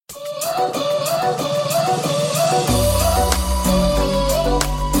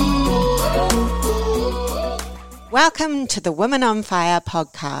Welcome to the Women on Fire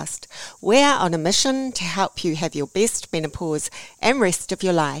podcast. We're on a mission to help you have your best menopause and rest of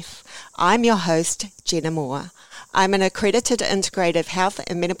your life. I'm your host, Jenna Moore. I'm an accredited integrative health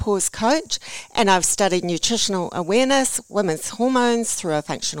and menopause coach, and I've studied nutritional awareness, women's hormones through a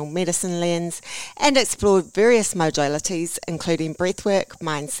functional medicine lens, and explored various modalities, including breathwork,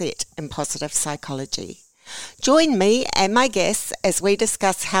 mindset, and positive psychology. Join me and my guests as we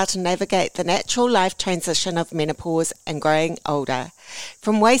discuss how to navigate the natural life transition of menopause and growing older.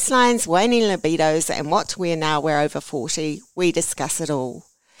 From waistlines, waning libidos, and what to wear now we're over 40, we discuss it all.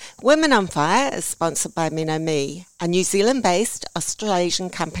 Women on Fire is sponsored by MenoMe, a New Zealand-based Australasian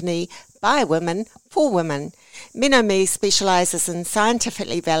company by women for women. MenoMe specialises in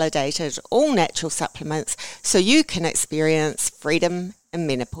scientifically validated all-natural supplements so you can experience freedom in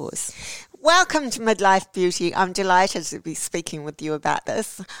menopause. Welcome to Midlife Beauty. I'm delighted to be speaking with you about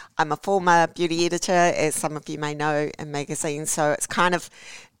this. I'm a former beauty editor, as some of you may know, in magazines, so it's kind of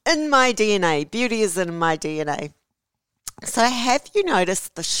in my DNA. Beauty is in my DNA. So have you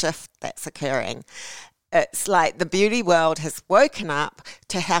noticed the shift that's occurring? It's like the beauty world has woken up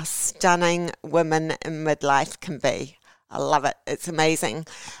to how stunning women in midlife can be. I love it. It's amazing.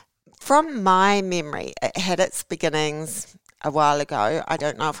 From my memory, it had its beginnings a while ago. I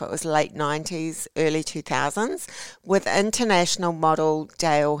don't know if it was late 90s, early 2000s, with international model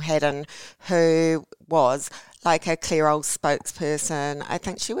Dale Haddon, who was like a clear old spokesperson. I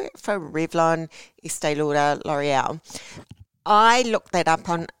think she worked for Revlon, Estee Lauder, L'Oreal. I looked that up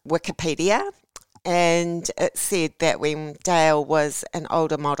on Wikipedia, and it said that when Dale was an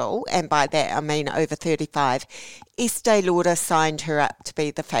older model, and by that I mean over 35, Estee Lauder signed her up to be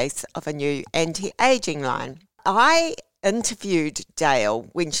the face of a new anti-aging line. I interviewed Dale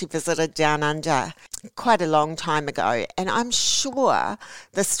when she visited Down Under quite a long time ago, and I'm sure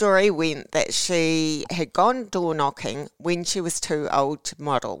the story went that she had gone door knocking when she was too old to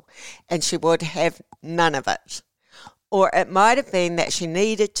model, and she would have none of it. Or it might have been that she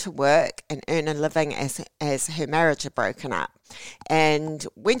needed to work and earn a living as her marriage had broken up. And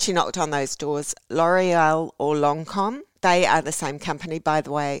when she knocked on those doors, L'Oreal or Lancôme, they are the same company, by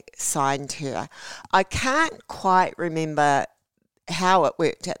the way, signed her. I can't quite remember how it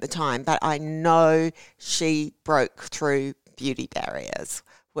worked at the time, but I know she broke through beauty barriers,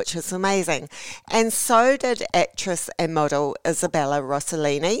 which was amazing. And so did actress and model Isabella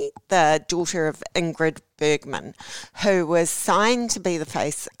Rossellini, the daughter of Ingrid Bergman, who was signed to be the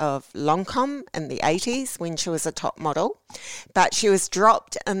face of Lancôme in the 80s when she was a top model, but she was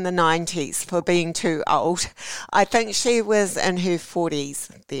dropped in the 90s for being too old. I think she was in her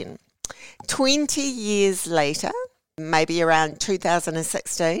 40s then. 20 years later, maybe around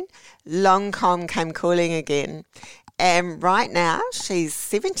 2016, Lancôme came calling again. And right now, she's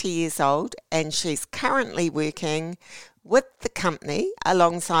 70 years old, and she's currently working with the company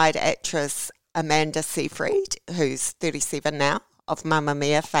alongside actress Amanda Seyfried, who's 37 now, of Mamma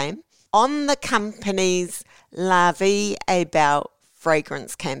Mia fame, on the company's La Vie est Belle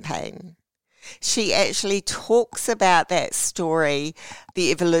fragrance campaign. She actually talks about that story, the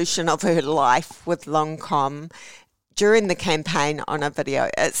evolution of her life with Lancôme, during the campaign on a video.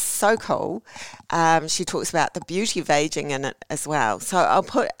 It's so cool. She talks about the beauty of aging in it as well. So I'll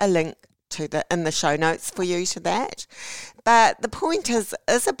put a link to in the show notes for you to that. But the point is,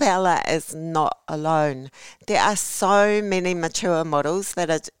 Isabella is not alone. There are so many mature models that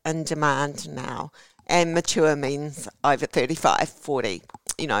are in demand now. And mature means over 35, 40,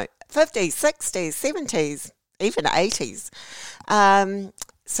 50s, 60s, 70s, even 80s.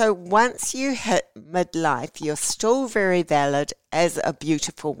 So once you hit midlife, you're still very valid as a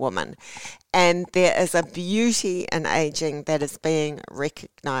beautiful woman. And there is a beauty in aging that is being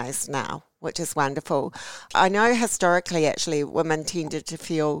recognised now, which is wonderful. I know historically, actually, women tended to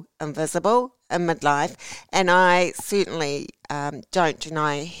feel invisible in midlife. And I certainly don't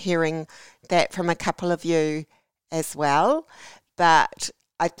deny hearing that from a couple of you as well. But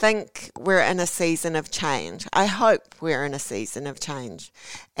I think we're in a season of change. I hope we're in a season of change,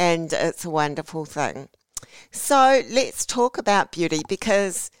 and it's a wonderful thing. So let's talk about beauty,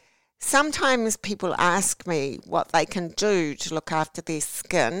 because sometimes people ask me what they can do to look after their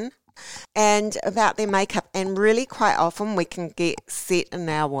skin and about their makeup, and really quite often we can get set in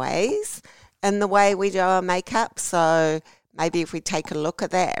our ways in the way we do our makeup. So maybe if we take a look at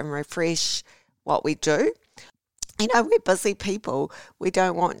that and refresh what we do. We're busy people. We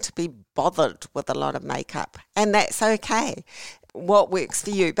don't want to be bothered with a lot of makeup, and that's okay. What works for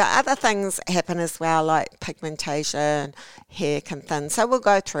you. But other things happen as well, like pigmentation, hair can thin. So we'll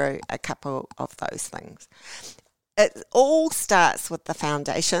go through a couple of those things. It all starts with the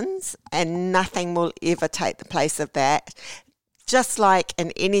foundations, and nothing will ever take the place of that. Just like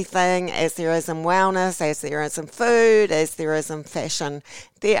in anything, as there is in wellness, as there is in food, as there is in fashion,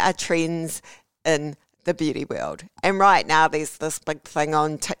 there are trends in the beauty world. And right now there's this big thing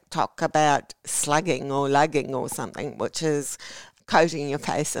on TikTok about slugging or lugging or something, which is coating your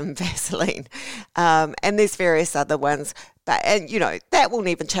face in Vaseline. And there's various other ones. And that will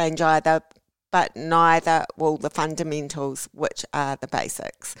never change either, but neither will the fundamentals, which are the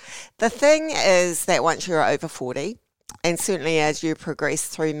basics. The thing is that once you're over 40, and certainly as you progress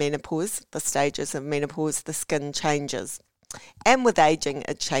through menopause, the stages of menopause, the skin changes. And with aging,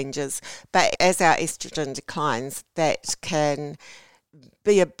 it changes. But as our estrogen declines, that can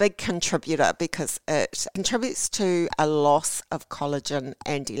be a big contributor because it contributes to a loss of collagen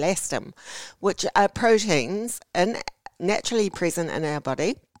and elastin, which are proteins naturally present in our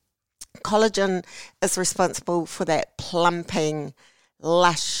body. Collagen is responsible for that plumping,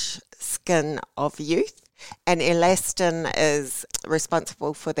 lush skin of youth. And elastin is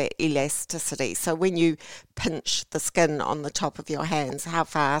responsible for that elasticity. So when you pinch the skin on the top of your hands, how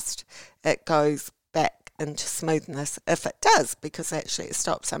fast it goes back into smoothness, if it does, because actually it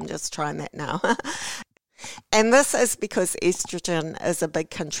stops. I'm just trying that now. And this is because estrogen is a big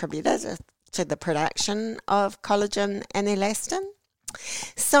contributor to the production of collagen and elastin.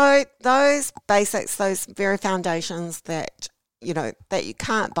 So those basics, those very foundations that you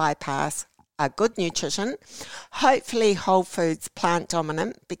can't bypass, are good nutrition, hopefully whole foods, plant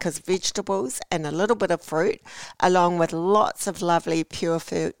dominant, because vegetables and a little bit of fruit, along with lots of lovely pure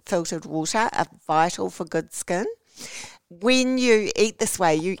filtered water, are vital for good skin. When you eat this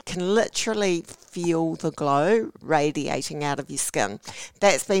way, you can literally feel the glow radiating out of your skin.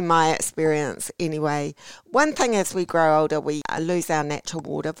 That's been my experience anyway. One thing, as we grow older, we lose our natural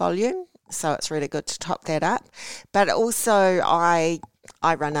water volume, so it's really good to top that up. But also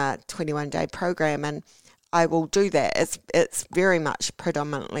I run a 21-day program, and I will do that. It's very much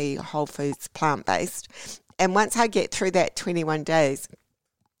predominantly whole foods, plant-based. And once I get through that 21 days,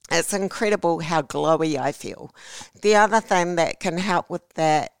 it's incredible how glowy I feel. The other thing that can help with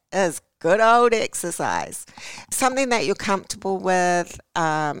that is good old exercise. Something that you're comfortable with,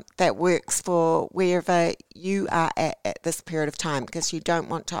 that works for wherever you are at this period of time, because you don't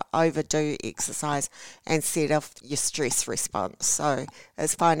want to overdo exercise and set off your stress response. So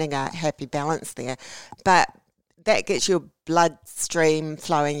it's finding a happy balance there. But that gets your bloodstream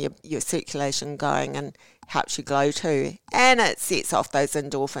flowing, your circulation going, and helps you glow too. And it sets off those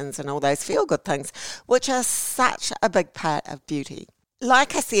endorphins and all those feel-good things, which are such a big part of beauty.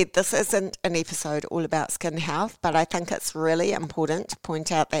 Like I said, this isn't an episode all about skin health, but I think it's really important to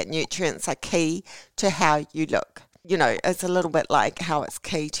point out that nutrients are key to how you look. It's a little bit like how it's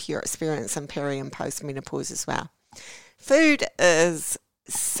key to your experience in peri and post-menopause as well. Food is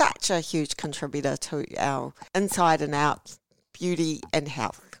such a huge contributor to our inside and out beauty and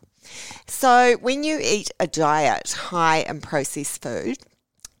health. So when you eat a diet high in processed food,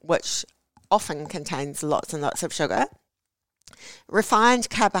 which often contains lots and lots of sugar, refined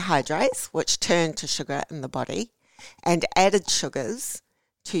carbohydrates, which turn to sugar in the body, and added sugars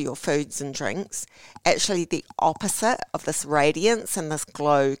to your foods and drinks, actually the opposite of this radiance and this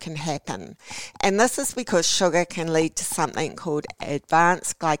glow can happen. And this is because sugar can lead to something called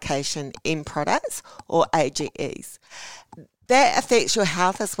advanced glycation end products, or AGEs. That affects your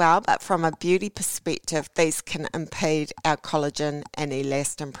health as well, but from a beauty perspective, these can impede our collagen and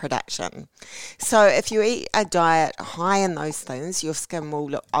elastin production. So if you eat a diet high in those things, your skin will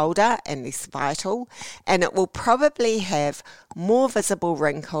look older and less vital, and it will probably have more visible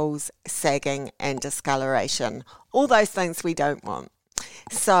wrinkles, sagging, and discoloration. All those things we don't want.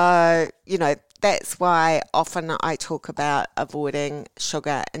 So, that's why often I talk about avoiding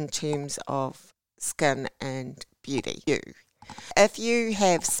sugar in terms of skin and beauty. If you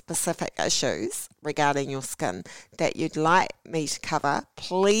have specific issues regarding your skin that you'd like me to cover,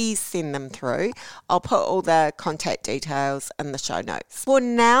 please send them through. I'll put all the contact details in the show notes. For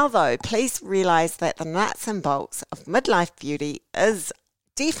now, though, please realise that the nuts and bolts of midlife beauty is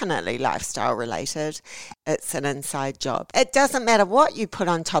definitely lifestyle related. It's an inside job. It doesn't matter what you put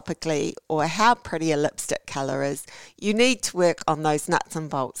on topically or how pretty a lipstick colour is. You need to work on those nuts and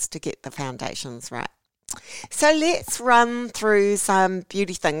bolts to get the foundations right. So let's run through some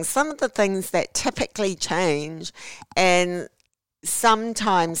beauty things, some of the things that typically change and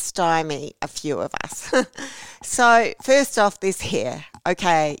sometimes stymie a few of us. So first off, there's hair.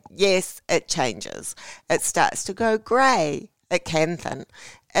 Okay, yes, it changes. It starts to go grey. It can thin.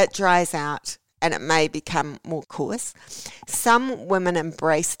 It dries out. and it may become more coarse. Some women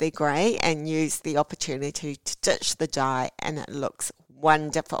embrace their grey and use the opportunity to ditch the dye, and it looks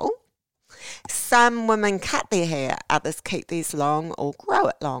wonderful. Some women cut their hair, others keep theirs long or grow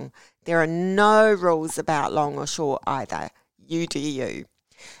it long. There are no rules about long or short either. You do you.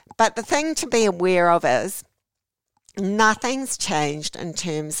 But the thing to be aware of is nothing's changed in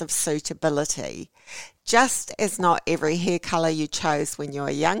terms of suitability. Just as not every hair colour you chose when you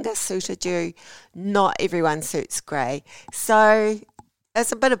were younger suited you, not everyone suits grey. So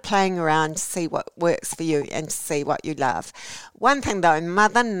it's a bit of playing around to see what works for you and to see what you love. One thing though,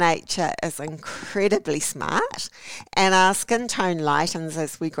 Mother Nature is incredibly smart, and our skin tone lightens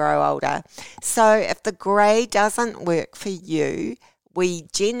as we grow older. So if the grey doesn't work for you, we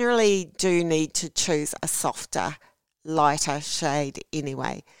generally do need to choose a softer, lighter shade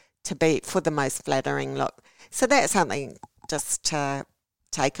anyway to be for the most flattering look. So that's something just to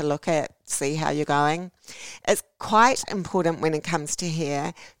take a look at, see how you're going. It's quite important when it comes to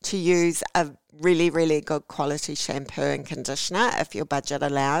hair to use a really, really good quality shampoo and conditioner if your budget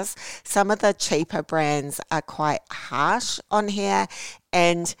allows. Some of the cheaper brands are quite harsh on hair,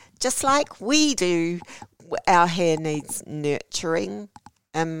 and just like we do, our hair needs nurturing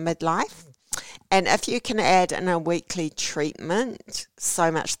in midlife. And if you can add in a weekly treatment, so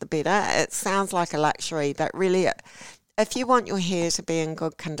much the better. It sounds like a luxury, but really, if you want your hair to be in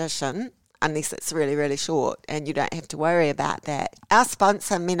good condition, unless it's really, really short, and you don't have to worry about that. Our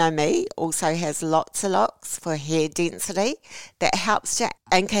sponsor, Me also has Lots of Locks for hair density that helps to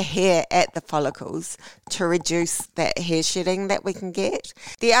anchor hair at the follicles to reduce that hair shedding that we can get.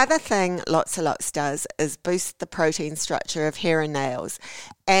 The other thing Lots of Locks does is boost the protein structure of hair and nails,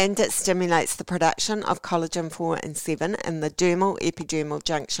 and it stimulates the production of collagen 4 and 7 in the dermal epidermal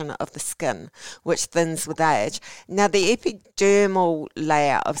junction of the skin, which thins with age. Now, the epidermal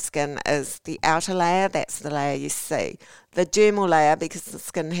layer of skin is the outer layer, that's the layer you see. The dermal layer, because the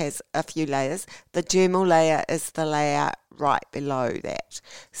skin has a few layers, the dermal layer is the layer right below that.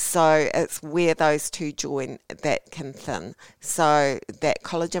 So it's where those two join that can thin. So that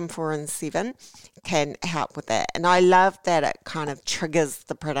collagen 4 and 7 can help with that. And I love that it kind of triggers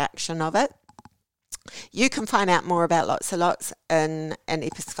the production of it. You can find out more about Lots of Locks in an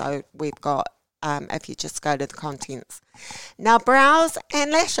episode we've got if you just go to the contents. Now, brows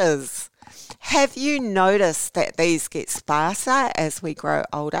and lashes. Have you noticed that these get sparser as we grow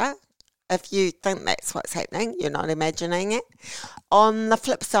older? If you think that's what's happening, you're not imagining it. On the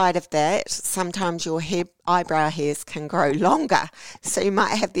flip side of that, sometimes your eyebrow hairs can grow longer. So you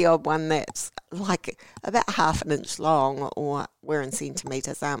might have the odd one that's like about half an inch long, or we're in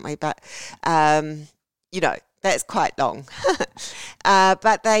centimetres, aren't we? But, that's quite long.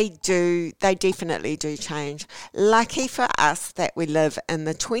 But they definitely do change. Lucky for us that we live in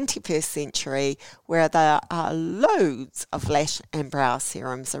the 21st century where there are loads of lash and brow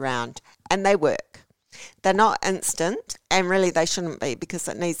serums around, and they work. They're not instant, and really they shouldn't be, because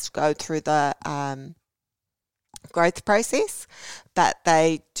it needs to go through the growth process, but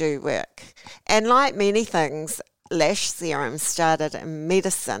they do work. And like many things, lash serum started in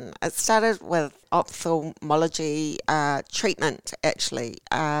medicine. It started with ophthalmology treatment, actually,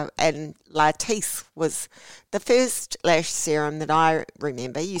 and Latisse was the first lash serum that I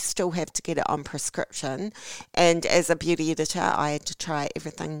remember. You still have to get it on prescription, and as a beauty editor I had to try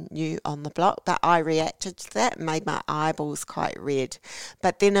everything new on the block, but I reacted to that and made my eyeballs quite red.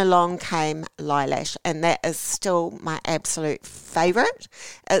 But then along came Lilash, and that is still my absolute favourite.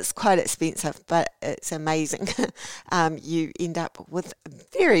 It's quite expensive, but it's amazing. You end up with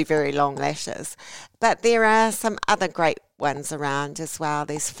very, very long lashes. But there are some other great ones around as well.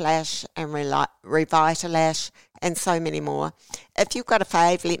 There's Flash and Revitalash and so many more. If you've got a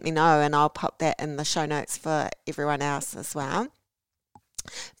fave, let me know, and I'll pop that in the show notes for everyone else as well.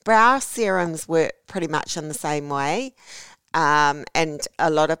 Brow serums work pretty much in the same way, and a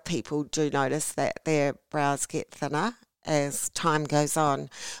lot of people do notice that their brows get thinner as time goes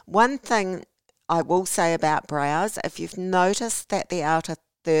on. One thing I will say about brows, if you've noticed that the outer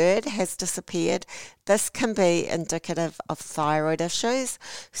third has disappeared, this can be indicative of thyroid issues.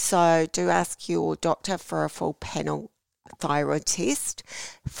 So do ask your doctor for a full panel thyroid test.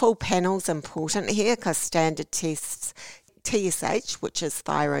 Full panel's important here because standard tests TSH, which is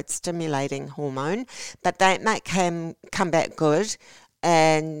thyroid stimulating hormone, but that might come back good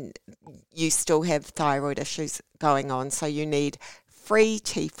and you still have thyroid issues going on. So you need free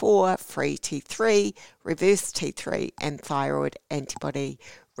T4, free T3, reverse T3, and thyroid antibody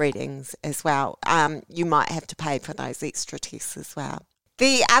readings as well. You might have to pay for those extra tests as well.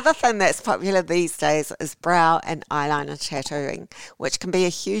 The other thing that's popular these days is brow and eyeliner tattooing, which can be a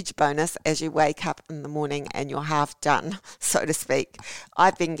huge bonus as you wake up in the morning and you're half done, so to speak.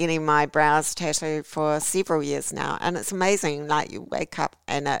 I've been getting my brows tattooed for several years now, and it's amazing. Like, you wake up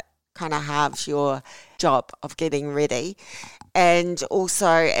and it kind of halves your job of getting ready. And also,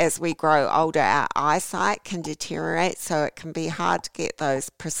 as we grow older, our eyesight can deteriorate, so it can be hard to get those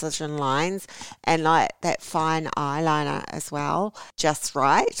precision lines and like that fine eyeliner as well, just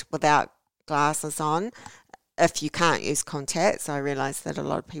right, without glasses on. If you can't use contacts, I realise that a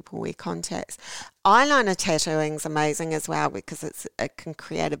lot of people wear contacts. Eyeliner tattooing is amazing as well because it can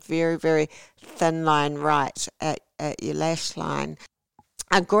create a very, very thin line right at your lash line.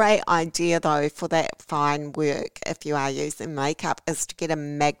 A great idea, though, for that fine work, if you are using makeup, is to get a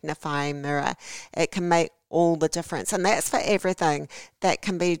magnifying mirror. It can make all the difference, and that's for everything. That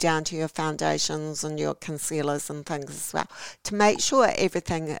can be down to your foundations and your concealers and things as well, to make sure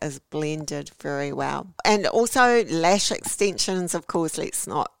everything is blended very well. And also lash extensions, of course, let's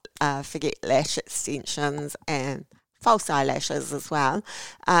not forget lash extensions and false eyelashes as well.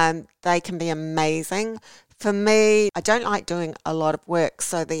 They can be amazing. For me, I don't like doing a lot of work,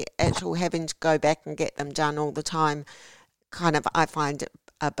 so the actual having to go back and get them done all the time, I find it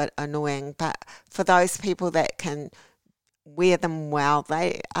a bit annoying. But for those people that can wear them well,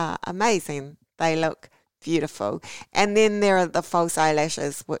 they are amazing. They look beautiful. And then there are the false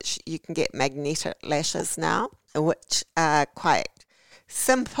eyelashes, which you can get magnetic lashes now, which are quite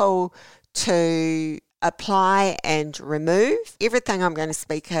simple to apply and remove. Everything I'm going to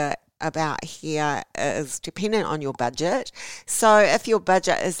speak about here is dependent on your budget. So if your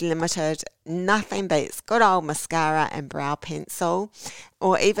budget is limited, nothing beats good old mascara and brow pencil.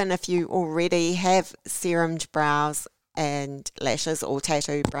 Or even if you already have serumed brows and lashes, or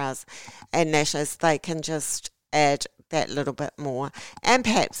tattooed brows and lashes, they can just add that little bit more and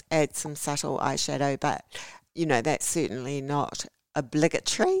perhaps add some subtle eyeshadow, but that's certainly not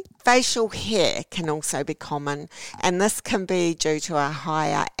obligatory. Facial hair can also be common, and this can be due to a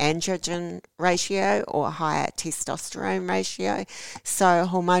higher androgen ratio or a higher testosterone ratio. So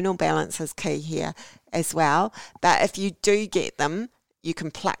hormonal balance is key here as well. But if you do get them, you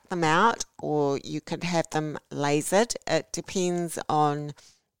can pluck them out or you could have them lasered. It depends on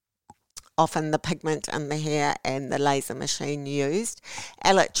often the pigment in the hair and the laser machine used.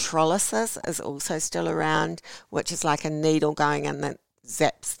 Electrolysis is also still around, which is like a needle going in that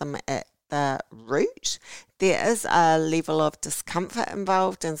zaps them at the root. There is a level of discomfort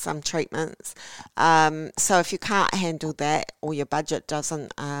involved in some treatments. So if you can't handle that or your budget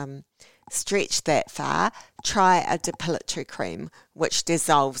doesn't stretch that far, try a depilatory cream, which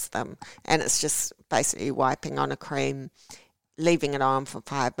dissolves them. And it's just basically wiping on a cream, leaving it on for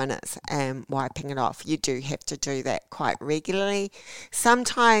 5 minutes and wiping it off. You do have to do that quite regularly.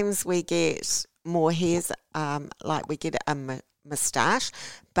 Sometimes we get more hairs, like we get a moustache,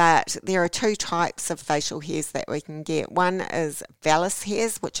 but there are two types of facial hairs that we can get. One is vellus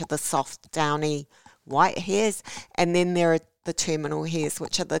hairs, which are the soft, downy, white hairs, and then there are the terminal hairs,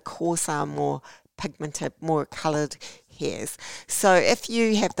 which are the coarser, more pigmented, more coloured hairs. So if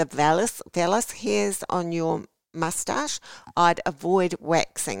you have the vellus hairs on your mustache, I'd avoid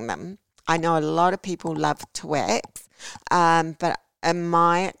waxing them. I know a lot of people love to wax, but in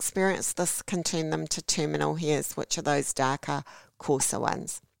my experience, this can turn them to terminal hairs, which are those darker, coarser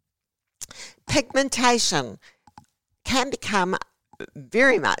ones. Pigmentation can become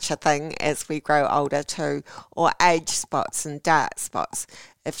very much a thing as we grow older too, or age spots and dark spots.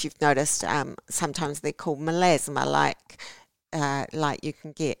 If you've noticed, sometimes they're called melasma, like you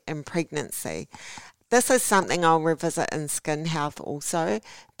can get in pregnancy. This is something I'll revisit in Skin Health also,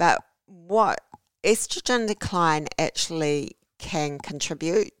 but what estrogen decline actually can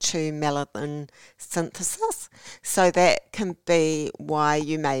contribute to melanin synthesis. So that can be why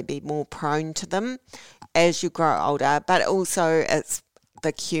you may be more prone to them as you grow older, but also it's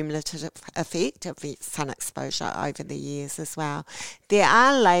the cumulative effect of the sun exposure over the years as well. There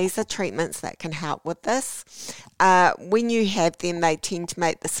are laser treatments that can help with this. When you have them, they tend to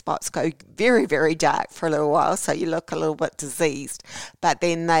make the spots go very, very dark for a little while, so you look a little bit diseased, but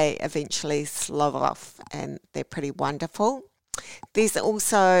then they eventually slough off and they're pretty wonderful. You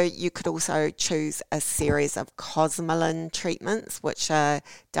could also choose a series of cosmelin treatments, which are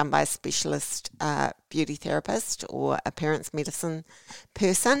done by a specialist beauty therapist or appearance medicine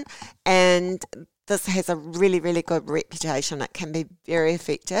person. And this has a really, really good reputation. It can be very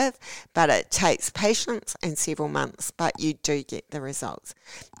effective, but it takes patience and several months, but you do get the results.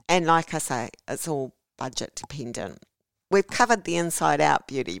 And like I say, it's all budget dependent. We've covered the inside out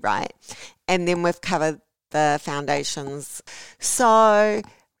beauty, right? And then we've covered the foundations. So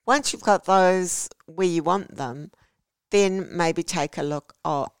once you've got those where you want them, then maybe take a look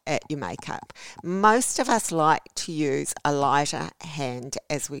at your makeup. Most of us like to use a lighter hand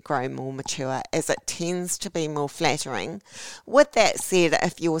as we grow more mature, as it tends to be more flattering. With that said,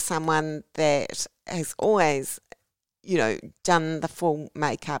 if you're someone that has always, done the full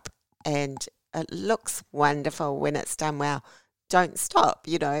makeup and it looks wonderful when it's done well, don't stop,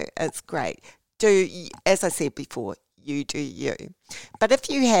 it's great. As I said before, you do you. But if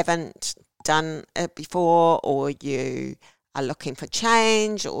you haven't done it before, or you are looking for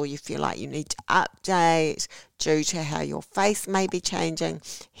change, or you feel like you need to update due to how your face may be changing,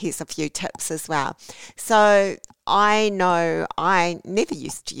 here's a few tips as well. So I know I never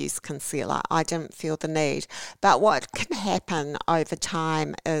used to use concealer. I didn't feel the need. But what can happen over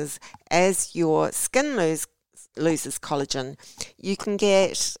time is, as your skin loses collagen, you can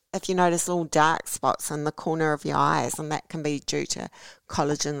get, if you notice, little dark spots in the corner of your eyes, and that can be due to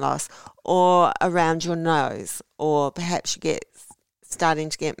collagen loss, or around your nose, or perhaps you starting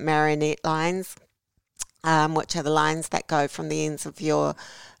to get marionette lines, which are the lines that go from the ends of your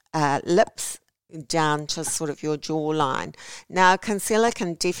lips down to sort of your jawline. Now, concealer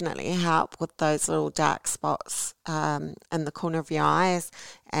can definitely help with those little dark spots in the corner of your eyes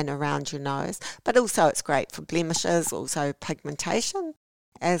and around your nose, but also it's great for blemishes, also pigmentation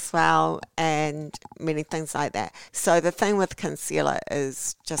as well, and many things like that. So the thing with concealer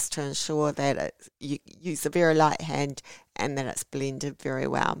is just to ensure that you use a very light hand and that it's blended very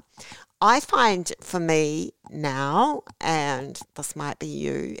well. I find for me now, and this might be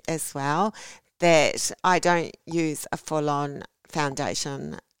you as well, that I don't use a full-on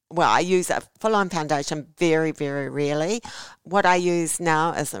foundation. Well, I use a full-on foundation very, very rarely. What I use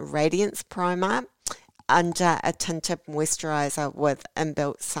now is a radiance primer under a tinted moisturiser with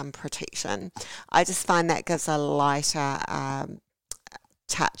inbuilt sun protection. I just find that gives a lighter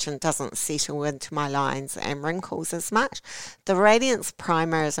touch and doesn't settle into my lines and wrinkles as much. The radiance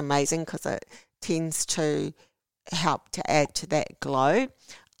primer is amazing because it tends to help to add to that glow.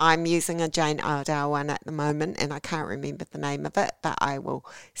 I'm using a Jane Iredale one at the moment, and I can't remember the name of it, but I will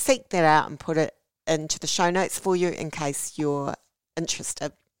seek that out and put it into the show notes for you in case you're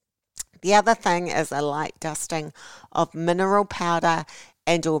interested. The other thing is a light dusting of mineral powder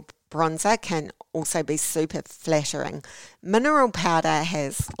and or bronzer can also be super flattering. Mineral powder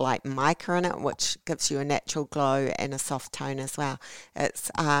has like mica in it, which gives you a natural glow and a soft tone as well. It's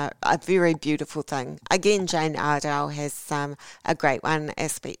a very beautiful thing. Again, Jane Iredale has a great one,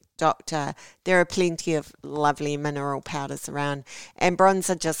 Aspect Doctor. There are plenty of lovely mineral powders around, and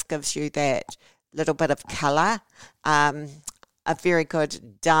bronzer just gives you that little bit of colour. A very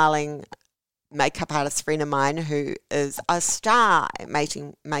good darling makeup artist friend of mine who is a star at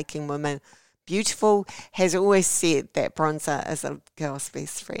making women beautiful has always said that bronzer is a girl's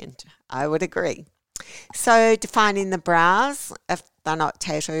best friend. I would agree. So defining the brows, if they're not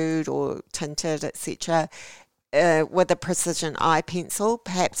tattooed or tinted, etc., with a precision eye pencil,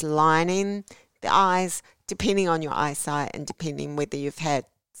 perhaps lining the eyes, depending on your eyesight and depending whether you've had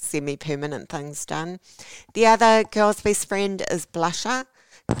semi-permanent things done. The other girl's best friend is blusher.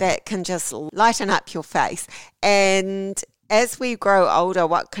 That can just lighten up your face. And as we grow older,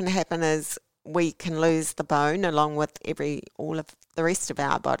 what can happen is we can lose the bone along with all of the rest of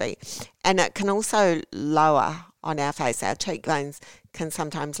our body. And it can also lower on our face. Our cheekbones can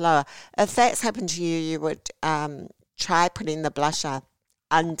sometimes lower. If that's happened to you, you would try putting the blusher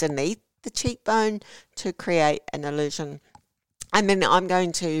underneath the cheekbone to create an illusion. I mean, I'm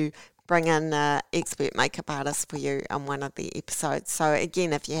going to bring in an expert makeup artist for you on one of the episodes. So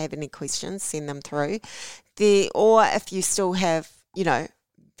again, if you have any questions, send them through. Or if you still have,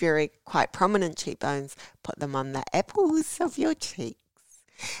 very quite prominent cheekbones, put them on the apples of your cheeks.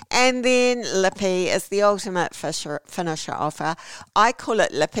 And then lippy is the ultimate finisher offer. I call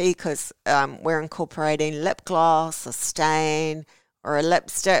it lippy because we're incorporating lip gloss, a stain, or a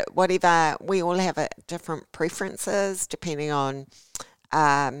lipstick, whatever. We all have different preferences depending on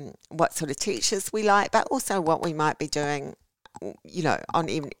what sort of textures we like, but also what we might be doing, on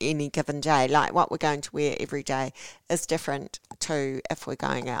any given day. Like what we're going to wear every day is different to if we're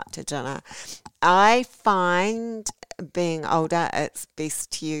going out to dinner. I find being older, it's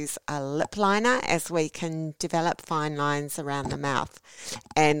best to use a lip liner as we can develop fine lines around the mouth.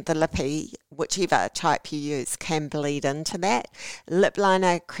 And the lippy, whichever type you use, can bleed into that. Lip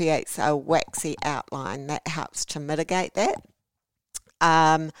liner creates a waxy outline that helps to mitigate that.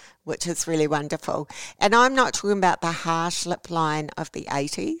 Which is really wonderful. And I'm not talking about the harsh lip line of the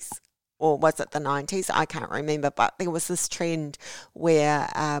 80s or was it the 90s? I can't remember, but there was this trend where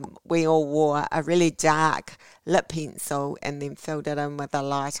we all wore a really dark lip pencil and then filled it in with a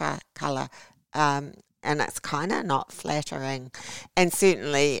lighter colour. And it's kind of not flattering. And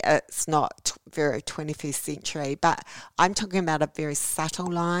certainly it's not very 21st century, but I'm talking about a very subtle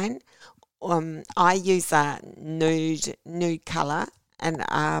line. I use a nude colour,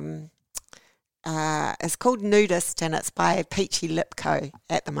 and it's called Nudist, and it's by Peachy Lip Co.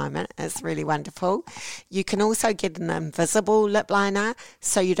 at the moment. It's really wonderful. You can also get an invisible lip liner,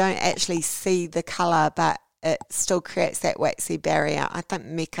 so you don't actually see the colour, but it still creates that waxy barrier. I think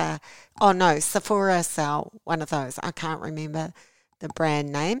Sephora sell one of those. I can't remember the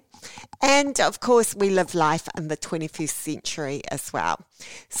brand name. And of course, we live life in the 21st century as well.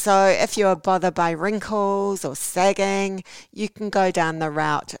 So if you're bothered by wrinkles or sagging, you can go down the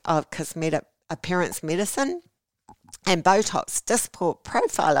route of cosmetic appearance medicine and Botox, Dysport,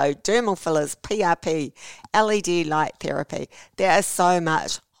 Profilo, dermal fillers, PRP, LED light therapy. There is so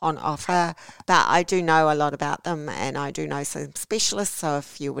much on offer, but I do know a lot about them, and I do know some specialists, so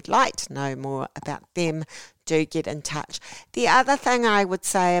if you would like to know more about them, do get in touch. The other thing I would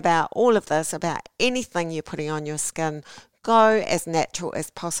say about all of this, about anything you're putting on your skin, go as natural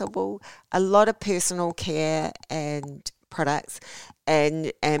as possible. A lot of personal care and products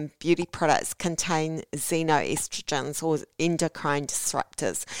and beauty products contain xenoestrogens or endocrine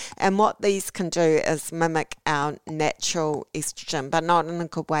disruptors, and what these can do is mimic our natural estrogen, but not in a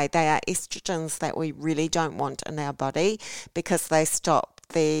good way. They are estrogens that we really don't want in our body because they stop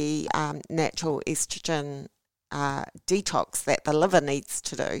the natural estrogen detox that the liver needs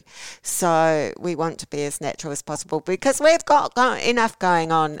to do. So we want to be as natural as possible because we've got enough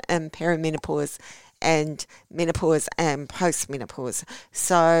going on in perimenopause and menopause and postmenopause.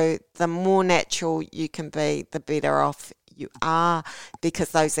 So the more natural you can be, the better off you are, because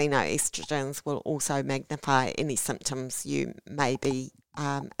those xenoestrogens will also magnify any symptoms you may be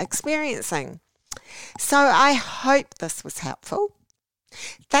experiencing. So I hope this was helpful.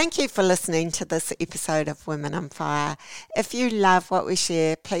 Thank you for listening to this episode of Women on Fire. If you love what we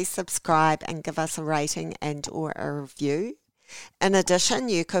share, please subscribe and give us a rating and or a review. In addition,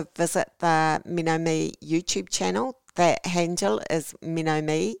 you could visit the MinoMe YouTube channel. That handle is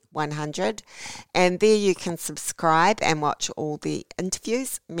MinoMe100, and there you can subscribe and watch all the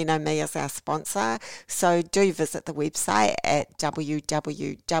interviews. MinoMe is our sponsor, so do visit the website at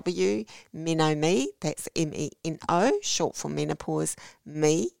www.minome, that's MENO, short for menopause,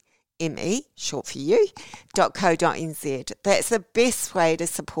 ME, short for you, .co.nz. That's the best way to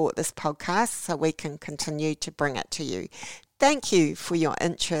support this podcast so we can continue to bring it to you. Thank you for your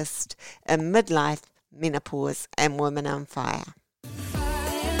interest in midlife, menopause, and Women on Fire.